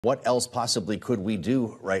What else possibly could we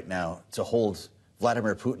do right now to hold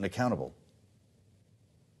Vladimir Putin accountable?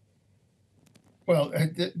 Well,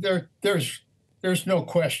 there's no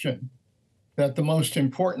question that the most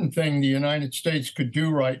important thing the United States could do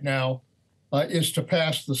right now is to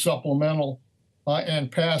pass the supplemental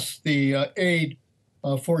and pass the aid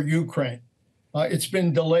for Ukraine. It's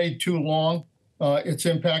been delayed too long. It's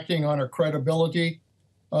impacting on our credibility.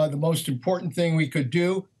 The most important thing we could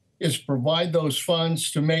do is provide those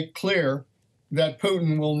funds to make clear that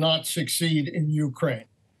Putin will not succeed in Ukraine.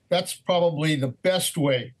 That's probably the best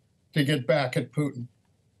way to get back at Putin.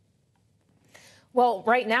 Well,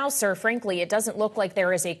 right now, sir, frankly, it doesn't look like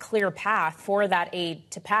there is a clear path for that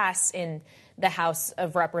aid to pass in the House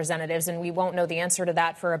of Representatives, and we won't know the answer to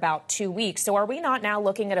that for about 2 weeks. So are we not now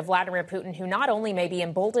looking at a Vladimir Putin who not only may be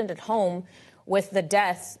emboldened at home with the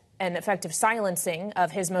death and effective silencing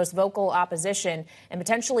of his most vocal opposition, and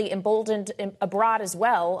potentially emboldened abroad as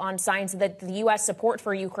well on signs that the U.S. support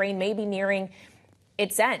for Ukraine may be nearing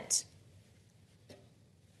its end?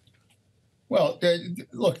 Well,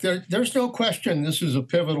 look, there's no question this is a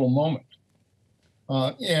pivotal moment.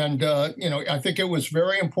 I think it was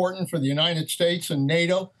very important for the United States and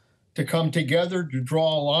NATO to come together to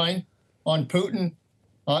draw a line on Putin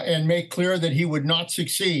and make clear that he would not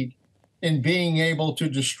succeed in being able to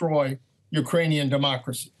destroy Ukrainian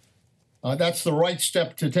democracy. That's the right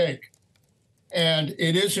step to take. And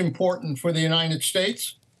it is important for the United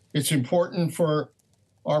States. It's important for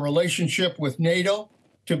our relationship with NATO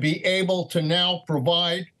to be able to now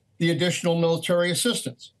provide the additional military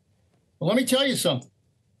assistance. Well, let me tell you something.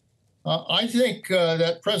 I think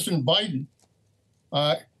that President Biden,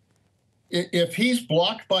 if he's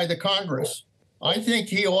blocked by the Congress, I think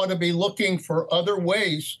he ought to be looking for other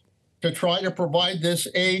ways to try to provide this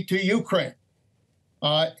aid to Ukraine.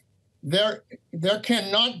 There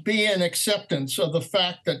cannot be an acceptance of the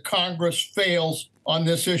fact that Congress fails on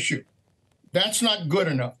this issue. That's not good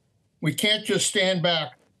enough. We can't just stand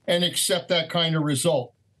back and accept that kind of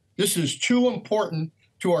result. This is too important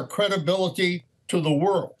to our credibility to the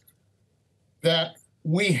world that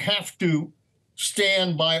we have to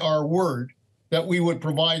stand by our word that we would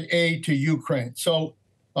provide aid to Ukraine. So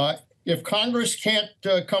if Congress can't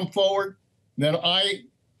come forward, then I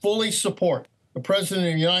fully support the President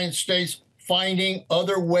of the United States finding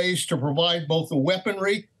other ways to provide both the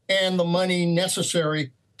weaponry and the money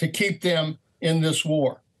necessary to keep them in this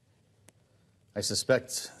war. I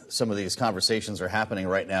suspect some of these conversations are happening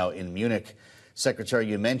right now in Munich. Secretary,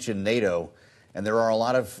 you mentioned NATO, and there are a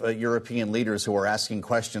lot of European leaders who are asking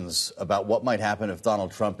questions about what might happen if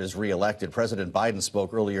Donald Trump is reelected. President Biden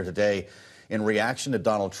spoke earlier today in reaction to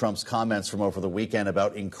Donald Trump's comments from over the weekend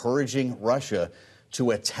about encouraging Russia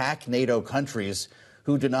to attack NATO countries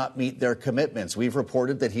who do not meet their commitments. We've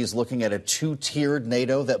reported that he's looking at a two-tiered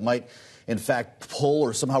NATO that might, in fact, pull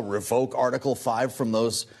or somehow revoke Article 5 from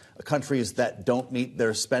those countries that don't meet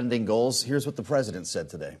their spending goals. Here's what the president said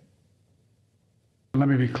today. Let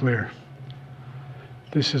me be clear.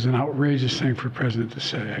 This is an outrageous thing for a president to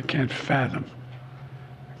say. I can't fathom.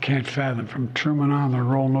 From Truman on, they're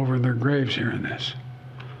rolling over in their graves hearing this.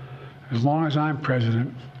 As long as I'm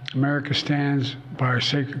president, America stands by our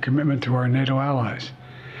sacred commitment to our NATO allies,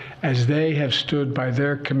 as they have stood by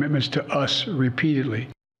their commitments to us repeatedly.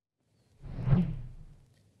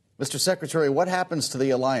 Mr. Secretary, what happens to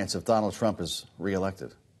the alliance if Donald Trump is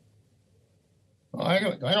reelected? I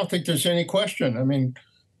don't think there's any question. I mean,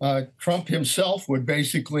 Trump himself would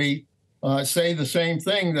basically say the same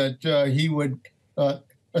thing, that he would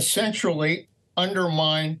essentially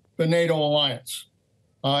undermine the NATO alliance.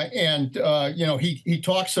 He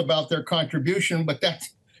talks about their contribution, but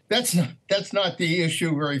that's not the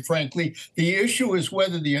issue, very frankly. The issue is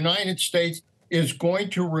whether the United States is going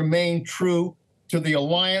to remain true to the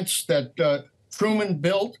alliance that Truman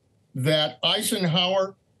built, that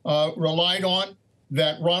Eisenhower relied on,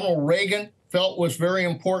 that Ronald Reagan felt was very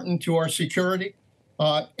important to our security.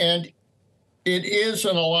 And it is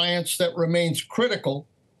an alliance that remains critical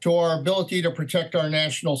to our ability to protect our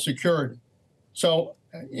national security. So,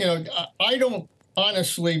 I don't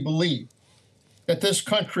honestly believe that this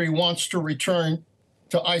country wants to return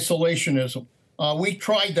to isolationism. We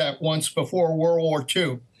tried that once before World War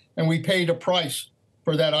II, and we paid a price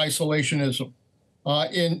for that isolationism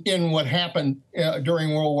in what happened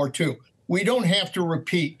during World War II. We don't have to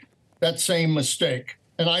repeat that same mistake,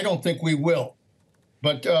 and I don't think we will.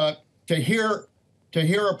 But to hear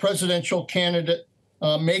a presidential candidate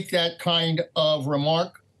make that kind of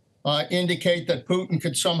remark, indicate that Putin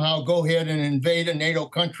could somehow go ahead and invade a NATO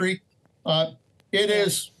country,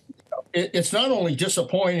 it's not only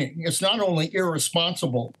disappointing, it's not only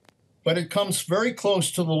irresponsible, but it comes very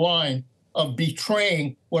close to the line of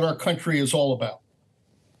betraying what our country is all about.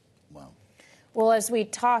 Well, as we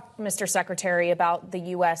talk, Mr. Secretary, about the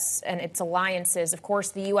U.S. and its alliances, of course,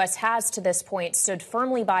 the U.S. has to this point stood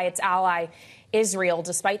firmly by its ally, Israel,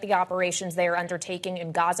 despite the operations they are undertaking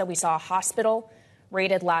in Gaza. We saw a hospital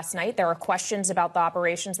raided last night. There are questions about the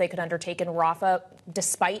operations they could undertake in Rafah,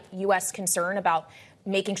 despite U.S. concern about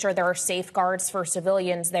making sure there are safeguards for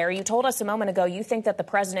civilians there. You told us a moment ago you think that the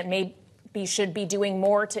president should be doing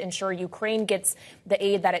more to ensure Ukraine gets the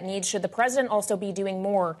aid that it needs. Should the president also be doing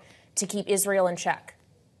more to keep Israel in check?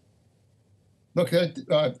 Look,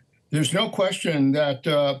 there's no question that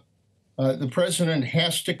the president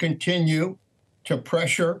has to continue to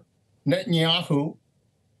pressure Netanyahu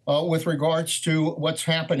with regards to what's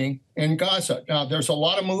happening in Gaza. Now, there's a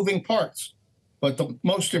lot of moving parts, but the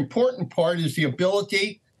most important part is the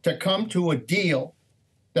ability to come to a deal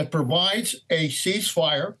that provides a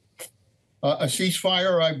ceasefire,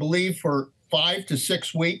 I believe, for 5 to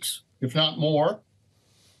 6 weeks, if not more,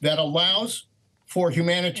 that allows for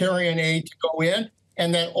humanitarian aid to go in,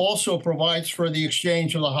 and that also provides for the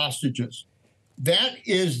exchange of the hostages. That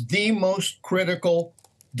is the most critical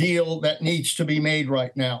deal that needs to be made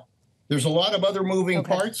right now. There's a lot of other moving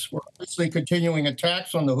parts. We're obviously continuing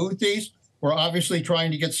attacks on the Houthis. We're obviously trying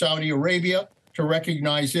to get Saudi Arabia to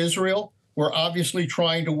recognize Israel. We're obviously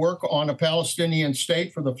trying to work on a Palestinian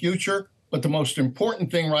state for the future. But the most important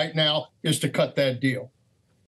thing right now is to cut that deal.